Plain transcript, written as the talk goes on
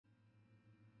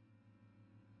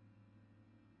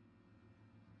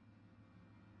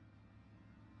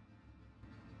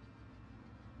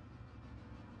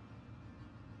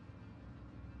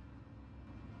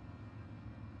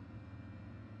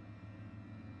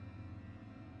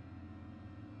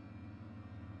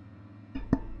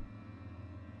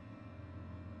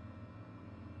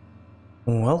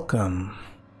Welcome.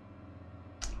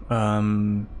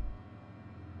 I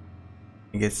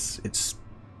guess it's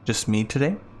just me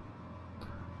today.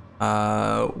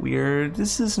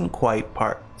 This isn't quite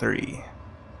part 3.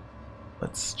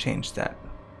 Let's change that.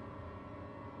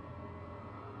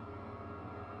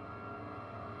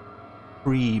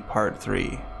 Part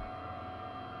 3.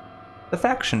 The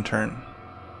faction turn.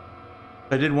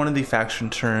 I did one of the faction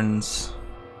turns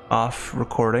off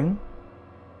recording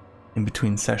in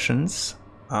between sessions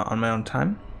on my own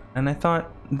time, and I thought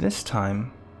this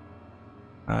time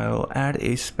I'll add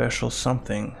a special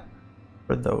something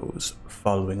for those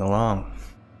following along.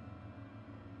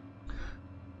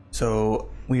 So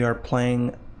we are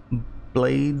playing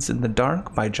Blades in the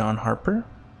Dark by John Harper,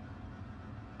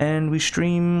 and we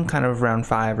stream kind of around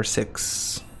 5 or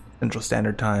 6 Central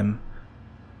Standard Time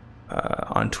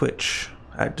on Twitch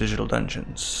at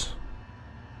DigitalDungeons.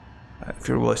 If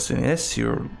you're listening to this,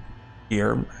 you're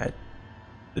here at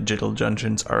the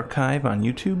DigitalDungeons archive on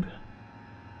YouTube.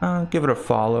 Give it a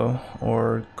follow,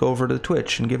 or go over to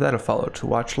Twitch and give that a follow to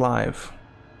watch live.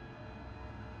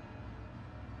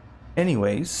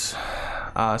 Anyways,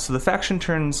 so the faction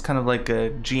turns kind of like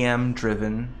a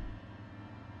GM-driven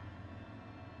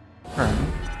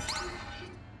turn.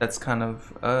 That's kind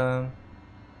of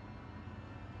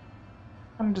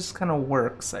just kind of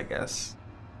works, I guess.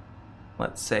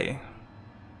 Let's say.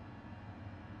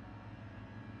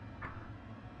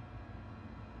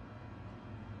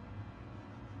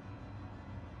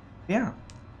 Yeah,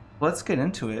 let's get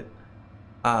into it.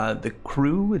 The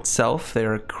crew itself,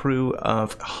 they're a crew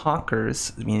of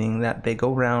hawkers, meaning that they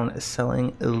go around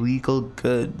selling illegal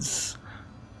goods.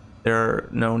 They're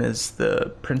known as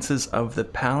the Princes of the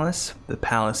Palace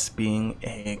being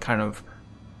a kind of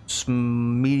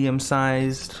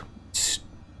medium-sized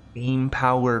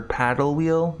steam-powered paddle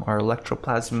wheel, or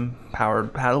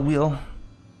electroplasm-powered paddle wheel,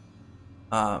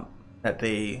 that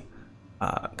they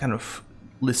kind of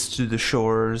list to the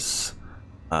shores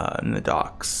and the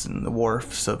docks and the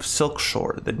wharfs of Silk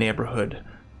Shore, the neighborhood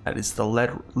that is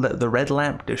the Red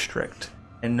Lamp District,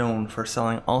 and known for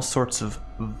selling all sorts of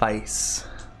vice.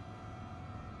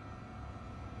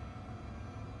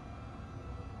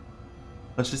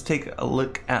 Let's just take a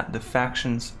look at the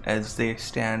factions as they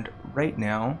stand right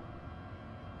now.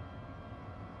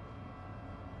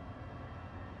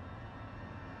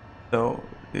 So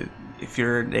if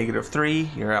you're -3,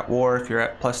 you're at war. If you're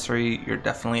at +3, you're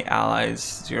definitely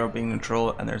allies. 0 being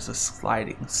neutral, and there's a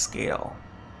sliding scale.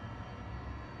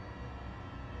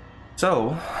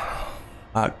 So,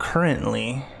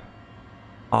 currently,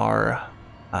 our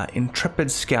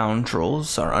intrepid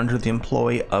scoundrels are under the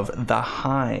employ of the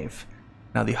Hive.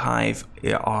 Now, the Hive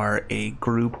are a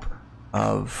group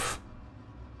of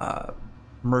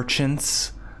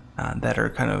merchants that are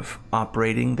kind of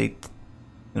operating. They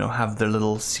have their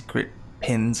little secret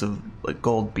pins of like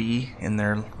gold B in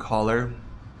their collar,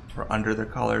 or under their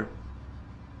collar,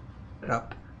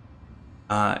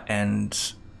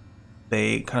 and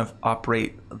they kind of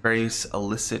operate various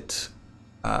illicit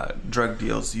drug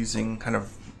deals using kind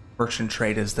of merchant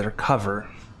trade as their cover.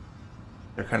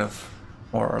 They're kind of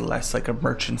more or less like a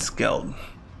merchant's guild.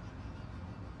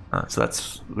 So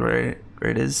that's where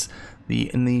it is.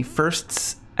 In the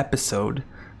first episode,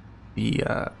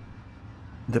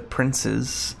 the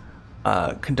princes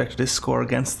conducted a score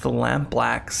against the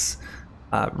Lampblacks,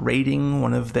 raiding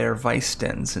one of their vice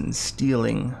dens and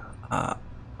stealing a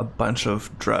bunch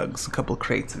of drugs, a couple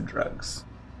crates of drugs,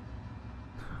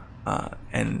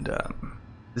 and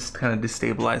just kind of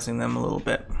destabilizing them a little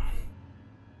bit.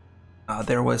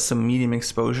 There was some medium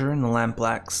exposure, and the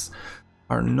Lampblacks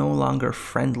are no longer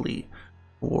friendly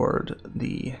toward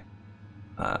the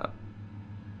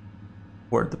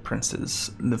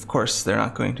princes. And of course, they're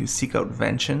not going to seek out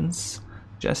vengeance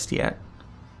just yet.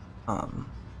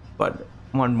 But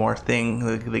one more thing,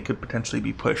 they could potentially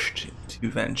be pushed to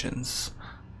vengeance.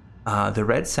 The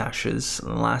Red Sashes in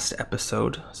the last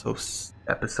episode, so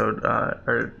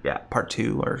part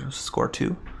 2 or score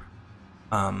 2.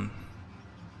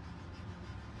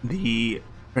 The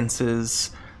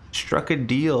princes struck a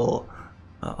deal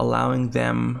allowing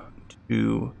them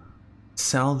to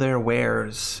sell their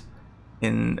wares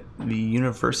in the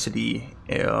University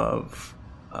of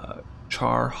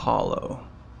Char Hollow.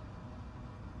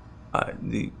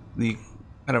 The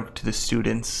kind of to the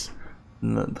students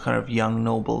and the kind of young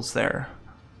nobles there,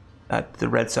 that the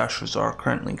Red Sashes are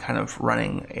currently kind of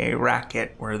running a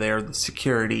racket where they're the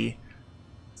security,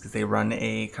 because they run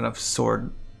a kind of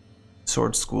sword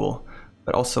school,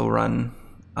 but also run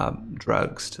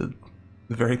drugs to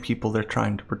the very people they're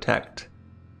trying to protect.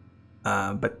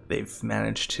 But they've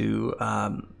managed to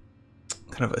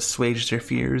kind of assuage their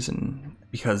fears, and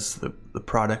because the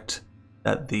product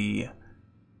that the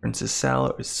princes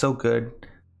sell is so good,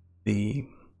 the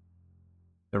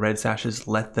Red Sashes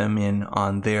let them in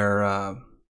on their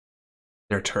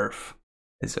turf,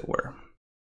 as it were.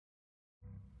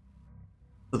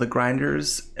 So the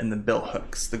Grinders and the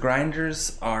Billhooks. The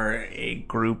Grinders are a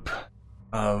group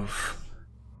of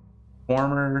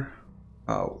former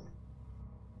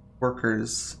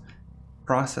workers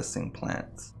processing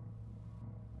plants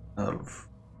of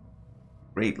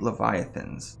great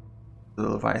leviathans. The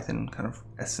leviathan kind of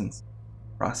essence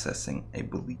processing, I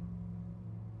believe.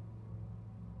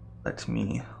 Let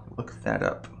me look that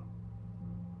up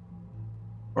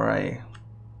before I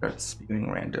start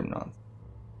spewing random nonsense.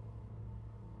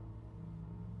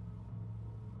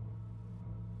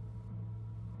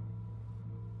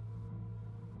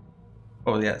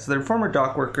 Oh yeah, so they're former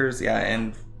dock workers, yeah,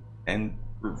 and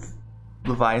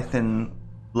Leviathan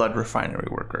blood refinery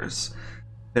workers.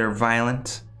 They're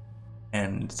violent,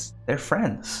 and they're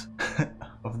friends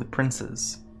of the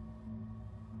princes.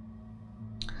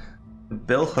 The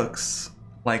Billhooks,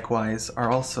 likewise,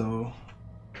 are also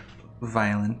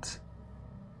violent.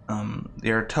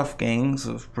 They are tough gangs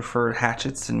who prefer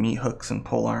hatchets and meat hooks and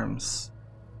polearms.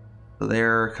 So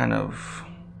they're kind of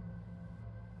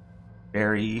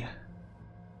very,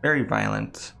 very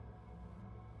violent,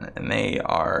 and they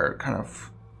are kind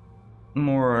of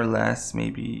more or less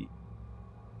maybe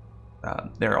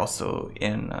they're also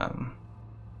in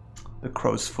the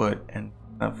Crow's Foot and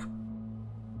kind of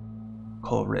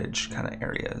Coleridge kind of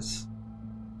areas.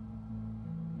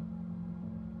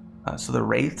 So the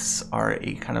Wraiths are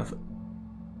a kind of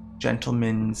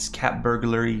gentleman's cat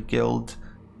burglary guild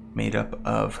made up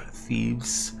of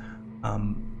thieves.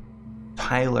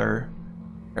 Tyler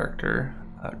character,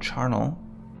 Charnel,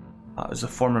 is a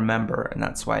former member, and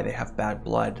that's why they have bad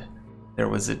blood. There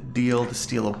was a deal to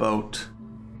steal a boat,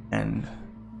 and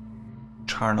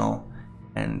Charnel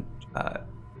and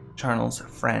Charnel's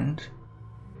friend,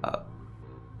 a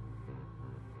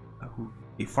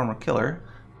former killer,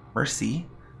 Mercy,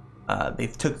 they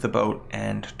took the boat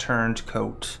and turned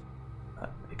coat.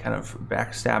 They kind of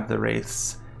backstabbed the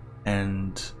Wraiths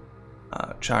and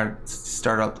tried to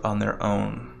start out on their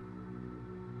own.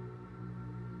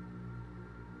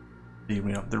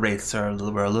 The Wraiths were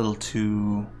a little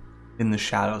too in the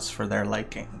shadows for their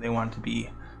liking. They wanted to be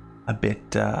a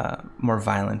bit more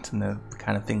violent in the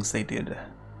kind of things they did.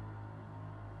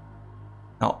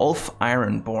 Now, Ulf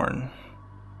Ironborn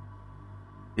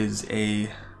is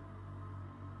a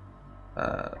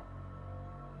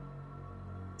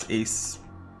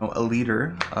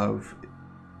leader of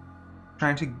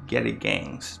trying to get a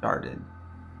gang started.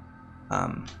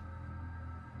 And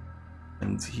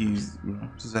he's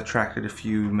attracted a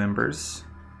few members.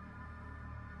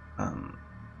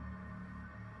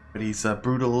 But he's a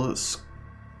brutal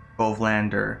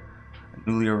Skovlander,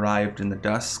 newly arrived in the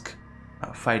dusk,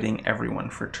 fighting everyone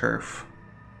for turf.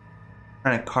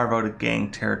 Trying to carve out a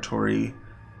gang territory,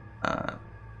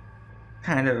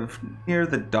 kind of near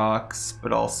the docks,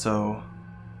 but also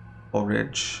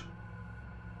Coleridge.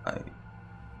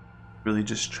 Really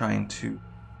just trying to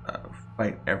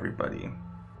fight everybody.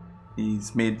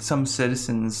 He's made some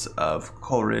citizens of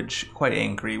Coleridge quite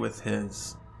angry with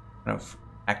his kind of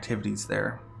activities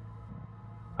there,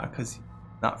 because he's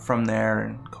not from there,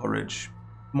 and Coleridge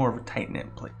more of a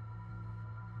tight-knit place.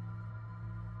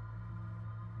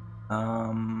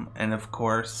 And of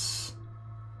course,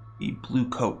 the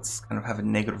Bluecoats kind of have a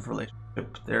negative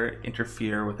relationship. They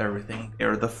interfere with everything.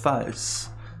 They're the Fuzz.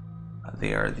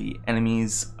 They are the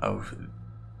enemies of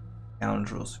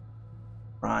scoundrels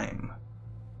crime.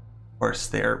 Of course,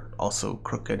 they're also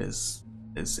crooked as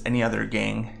any other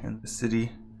gang in the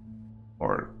city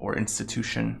or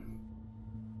institution.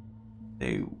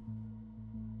 They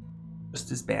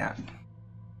just as bad.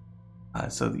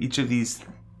 So each of these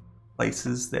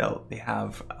places, they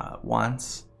have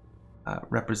wants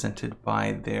represented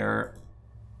by their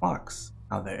clocks.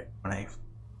 Now when I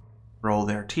roll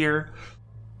their tier,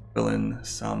 fill in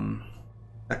some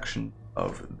section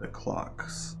of the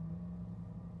clocks.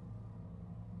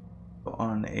 So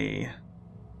on a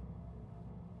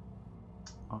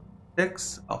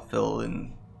 6, I'll fill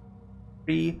in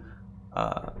 3.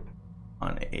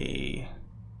 On a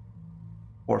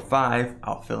 4-5,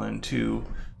 I'll fill in 2.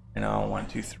 And on 1,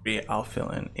 2, 3, I'll fill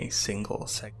in a single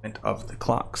segment of the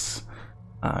clocks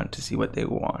to see what they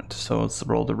want. So let's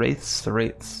roll the Wraiths. The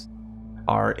Wraiths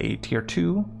are a tier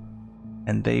 2,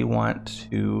 and they want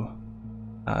to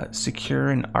secure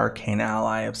an arcane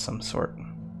ally of some sort.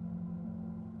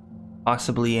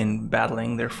 Possibly in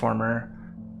battling their former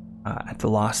at the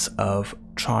loss of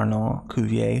charnel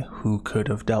Cuvier, who could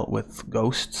have dealt with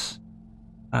ghosts,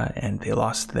 and they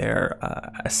lost their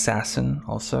assassin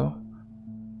also.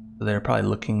 So they're probably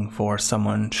looking for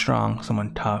someone strong,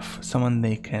 someone tough, someone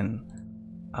they can,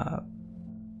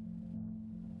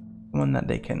 someone that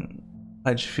they can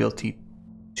pledge fealty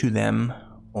to them,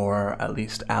 or at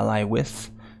least ally with.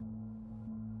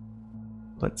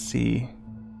 Let's see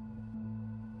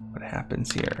what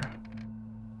happens here.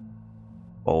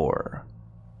 4.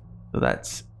 So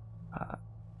that's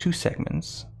 2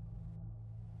 segments.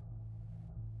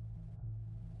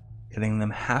 Getting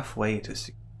them halfway to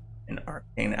an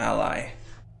arcane ally.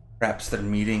 Perhaps they're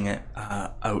meeting it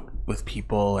out with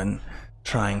people and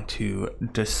trying to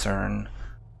discern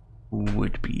who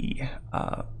would be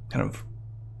kind of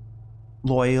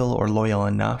loyal or loyal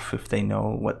enough if they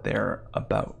know what they're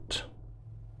about.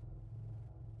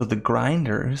 So the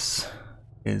Grinders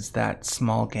is that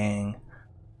small gang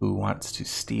who wants to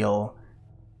steal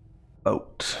a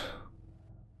boat.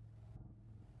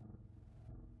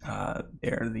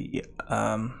 They're the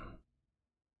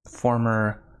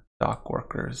former dock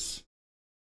workers,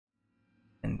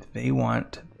 and they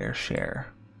want their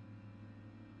share.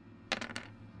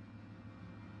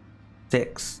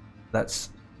 6, that's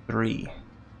 3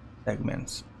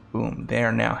 segments. Boom, they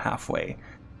are now halfway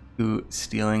to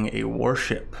stealing a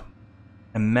warship,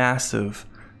 a massive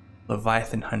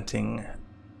Leviathan hunting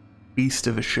beast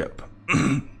of a ship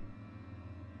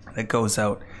that goes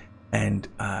out and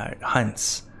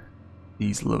hunts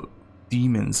these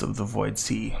demons of the Void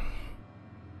Sea.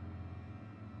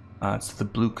 So the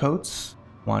Bluecoats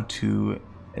want to,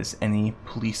 as any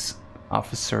police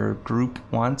officer group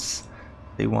wants,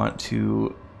 they want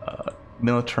to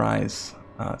militarize.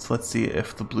 So let's see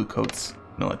if the Bluecoats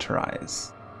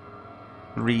militarize.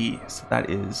 3, so that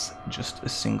is just a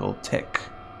single tick.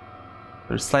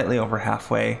 They're slightly over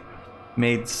halfway.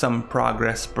 Made some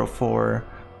progress before,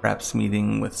 perhaps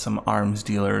meeting with some arms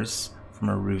dealers from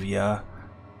Aruvia,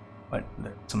 but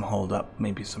there's some hold up,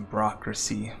 maybe some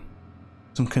bureaucracy,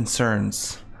 some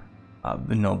concerns.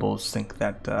 The nobles think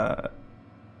that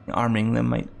arming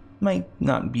them might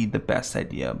not be the best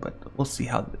idea, but we'll see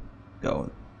how it goes.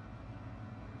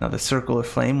 Now the Circle of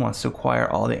Flame wants to acquire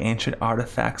all the ancient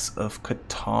artifacts of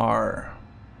Qatar.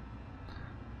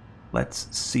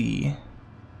 Let's see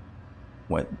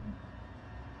what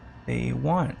they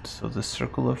want. So the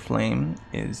Circle of Flame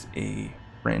is a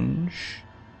fringe,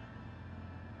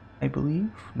 I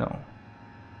believe. No.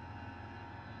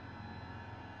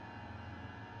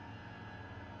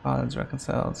 Gods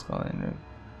reconciled. Are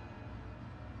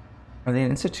they an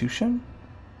institution?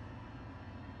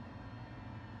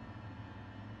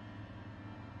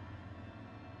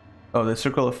 Oh, the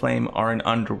Circle of Flame are an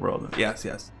underworld. Yes,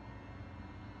 yes.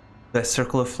 The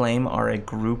Circle of Flame are a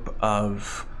group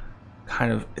of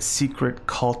kind of secret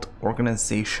cult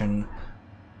organization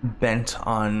bent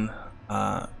on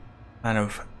kind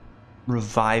of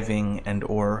reviving and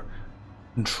or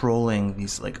controlling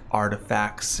these like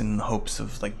artifacts in the hopes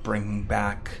of like bringing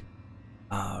back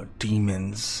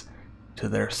demons to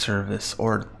their service,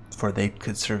 or for they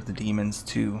could serve the demons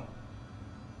too.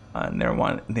 And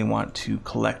they want to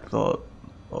collect the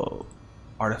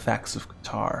artifacts of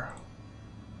Qatar.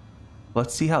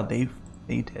 Let's see how they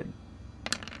did.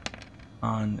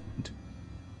 On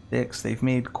 6, they've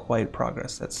made quite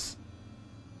progress. That's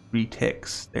 3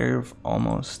 ticks. They're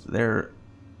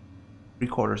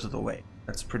 3/4 of the way.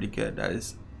 That's pretty good. That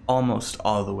is almost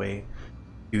all the way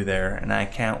to there, and I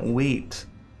can't wait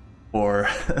for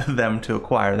them to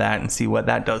acquire that and see what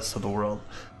that does to the world.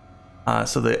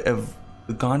 So the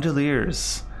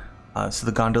gondoliers. So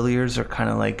the gondoliers are kind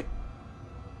of like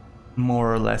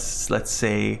more or less, let's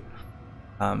say,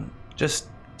 just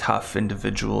tough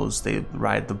individuals. They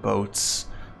ride the boats.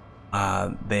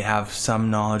 They have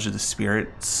some knowledge of the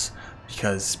spirits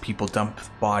because people dump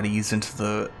bodies into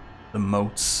the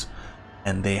moats,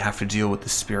 and they have to deal with the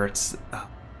spirits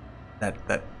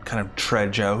that kind of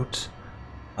trudge out.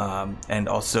 And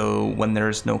also when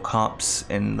there's no cops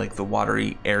in like the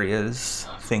watery areas,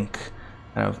 think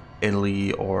kind of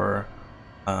Italy, or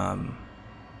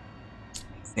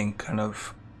think kind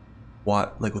of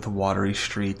like with the watery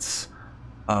streets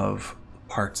of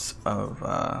parts of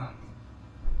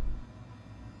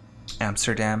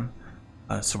Amsterdam.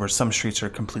 So where some streets are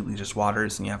completely just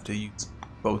waters and you have to use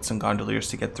boats and gondoliers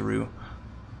to get through.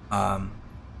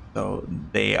 So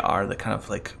they are the kind of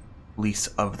like police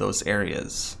of those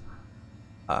areas.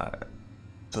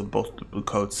 So both the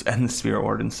Bluecoats and the Spirit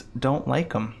Wardens don't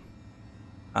like them.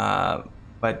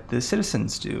 But the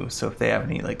citizens do. So if they have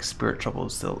any like spirit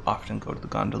troubles, they'll often go to the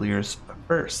gondoliers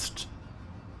first.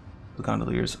 The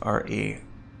gondoliers are a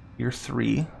tier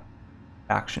 3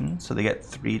 action, so they get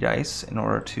 3 dice in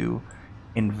order to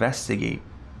investigate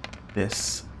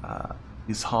this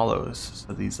these hollows.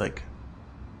 So these like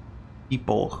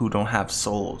people who don't have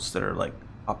souls that are like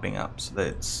popping up, so that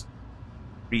it's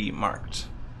pre-marked.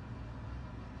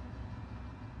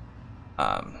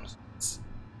 It's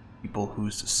people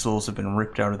whose souls have been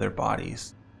ripped out of their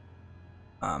bodies,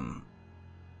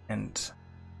 and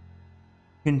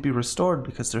couldn't be restored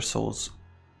because their souls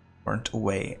weren't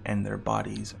away and their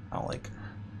bodies are now like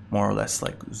more or less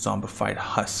like zombified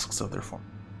husks of their form.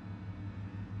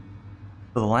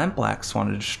 So the Lampblacks want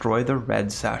to destroy the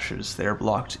Red Sashes. They are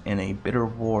blocked in a bitter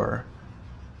war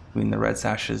between the Red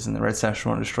Sashes, and the Red Sashes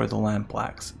want to destroy the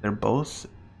Lampblacks. They're both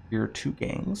tier 2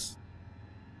 gangs.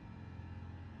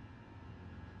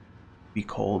 Be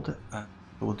cold.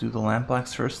 We'll do the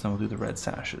Lampblacks first, then we'll do the Red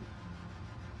Sashes.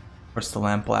 Of course, the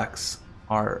Lampblacks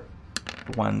are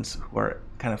the ones who are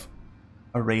kind of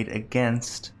arrayed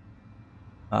against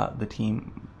the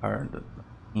team, or the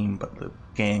team, but the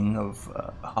gang of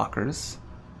hawkers.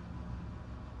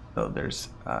 So there's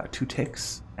 2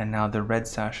 ticks, and now the Red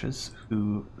Sashes,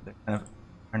 who they kind of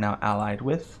are now allied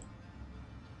with.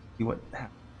 See what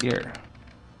happens here.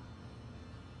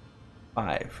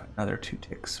 5, another 2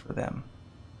 ticks for them.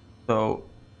 So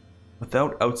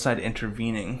without outside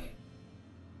intervening,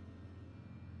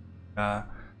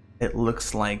 it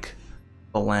looks like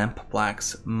the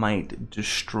Lampblacks might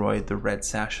destroy the Red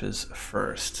Sashes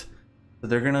first. So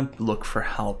they're gonna look for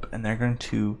help, and they're going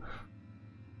to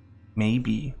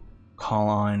maybe call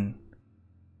on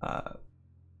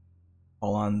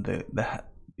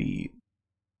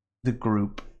the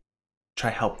group, try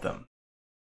help them.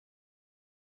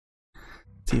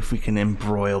 See if we can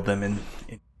embroil them in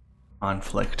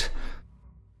conflict.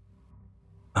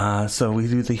 So we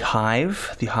do the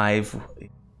Hive. The Hive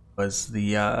was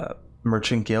the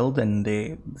merchant guild, and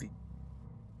they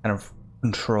kind of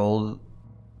control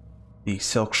the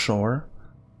Silk Shore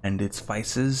and its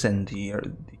vices, and the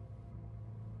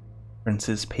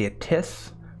princes pay a tithe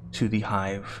to the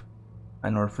Hive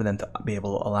in order for them to be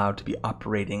allowed to be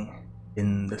operating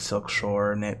in the Silk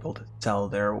Shore and able to sell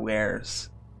their wares.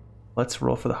 Let's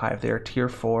roll for the Hive. They are tier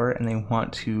 4, and they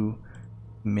want to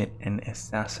commit an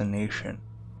assassination.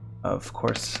 Of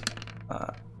course,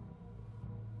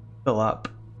 fill up.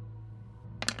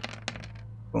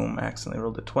 Boom, accidentally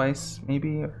rolled it twice,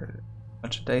 maybe, or a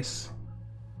bunch of dice.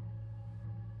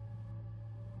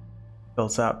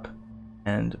 Fills up,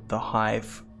 and the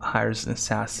Hive hires an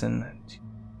assassin to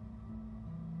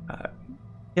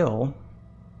kill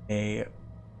a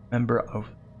member of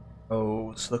the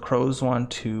Crows. So the Crows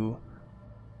want to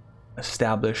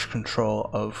establish control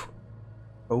of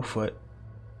Crowfoot,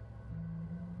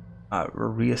 or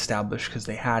re-establish, because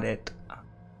they had it,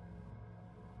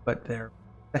 but their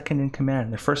second in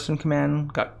command, their first in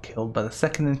command got killed by the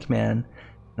second in command.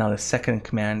 Now the second in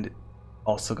command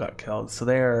also got killed, so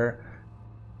they're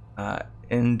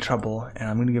in trouble, and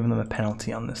I'm going to give them a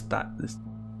penalty on this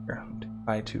year to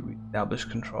try to re-establish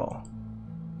control,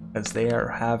 because they are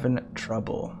having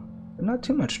trouble. But not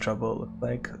too much trouble. It looks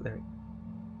like they're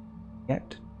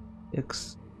yet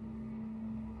 6.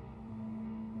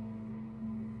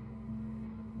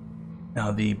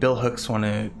 Now the Billhooks want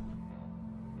to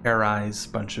terrorize a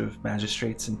bunch of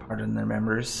magistrates and pardon their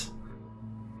members.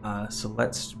 So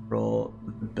let's roll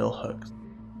the Billhooks.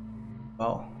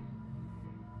 Well,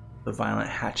 the Violent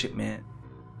Hatchet Man.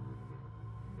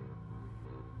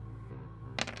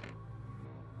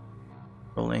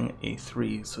 Rolling a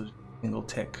 3, so single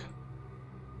tick.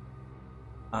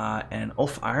 And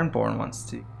Ulf Ironborn wants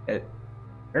to get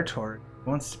territory. He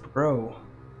wants to grow.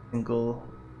 Single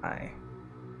eye.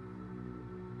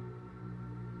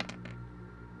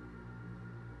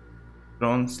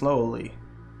 Growing slowly.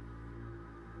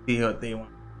 See what they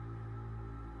want.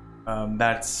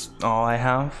 That's all I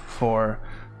have for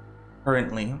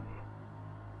currently.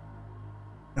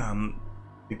 The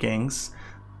gangs.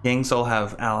 Gangs all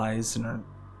have allies and are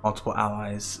multiple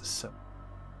allies, so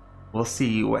we'll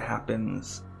see what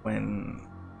happens when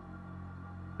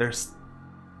there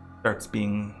starts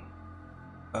being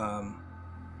some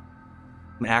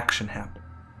action happen.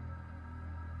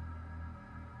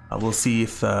 We'll see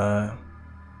if the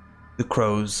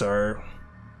Crows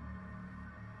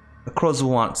will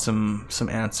want some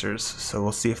answers, so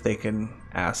we'll see if they can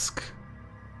ask.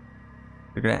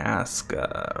 They're gonna ask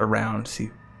around,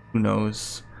 see who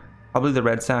knows. Probably the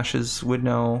Red Sashes would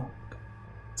know.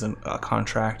 It's a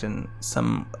contract, and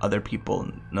some other people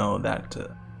know that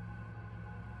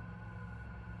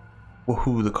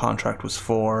who the contract was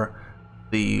for.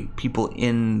 The people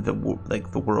in the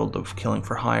world of Killing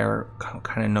for Hire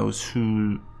kind of knows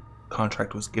who the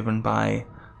contract was given by.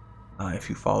 if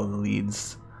you follow the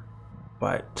leads,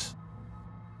 but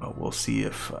we'll see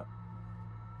if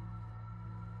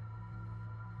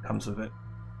comes of it.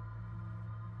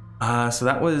 So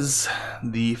that was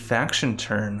the faction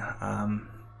turn.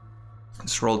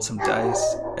 Just rolled some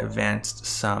dice, advanced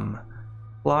some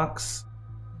blocks,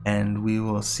 and we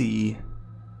will see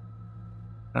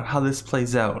how this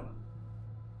plays out.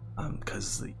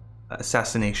 Because the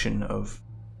assassination of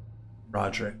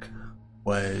Roderick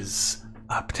was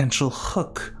a potential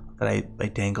hook that I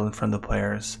dangled in front of the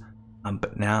players,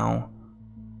 but now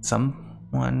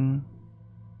someone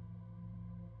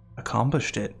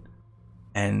accomplished it,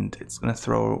 and it's going to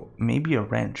throw maybe a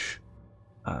wrench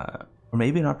or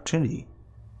maybe an opportunity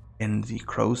in the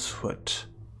crow's foot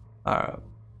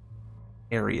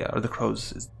area, or the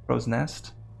crow's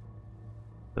nest,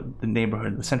 the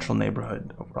neighborhood, the central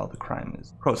neighborhood where all the crime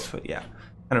is. Crow's foot, yeah,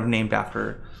 kind of named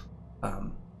after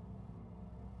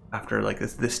like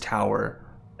this tower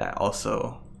that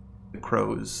also the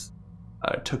crows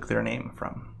took their name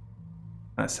from,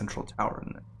 a central tower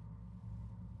in it.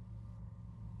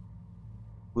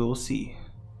 We will see.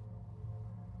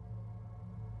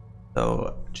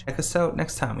 So check us out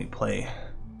next time we play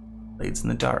Blades in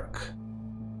the Dark.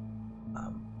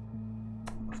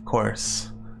 Of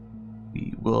course,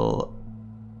 we will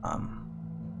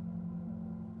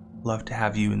love to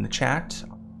have you in the chat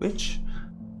on Twitch,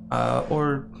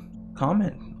 or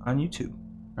comment on YouTube.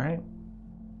 All right.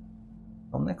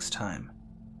 Until next time,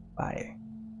 bye.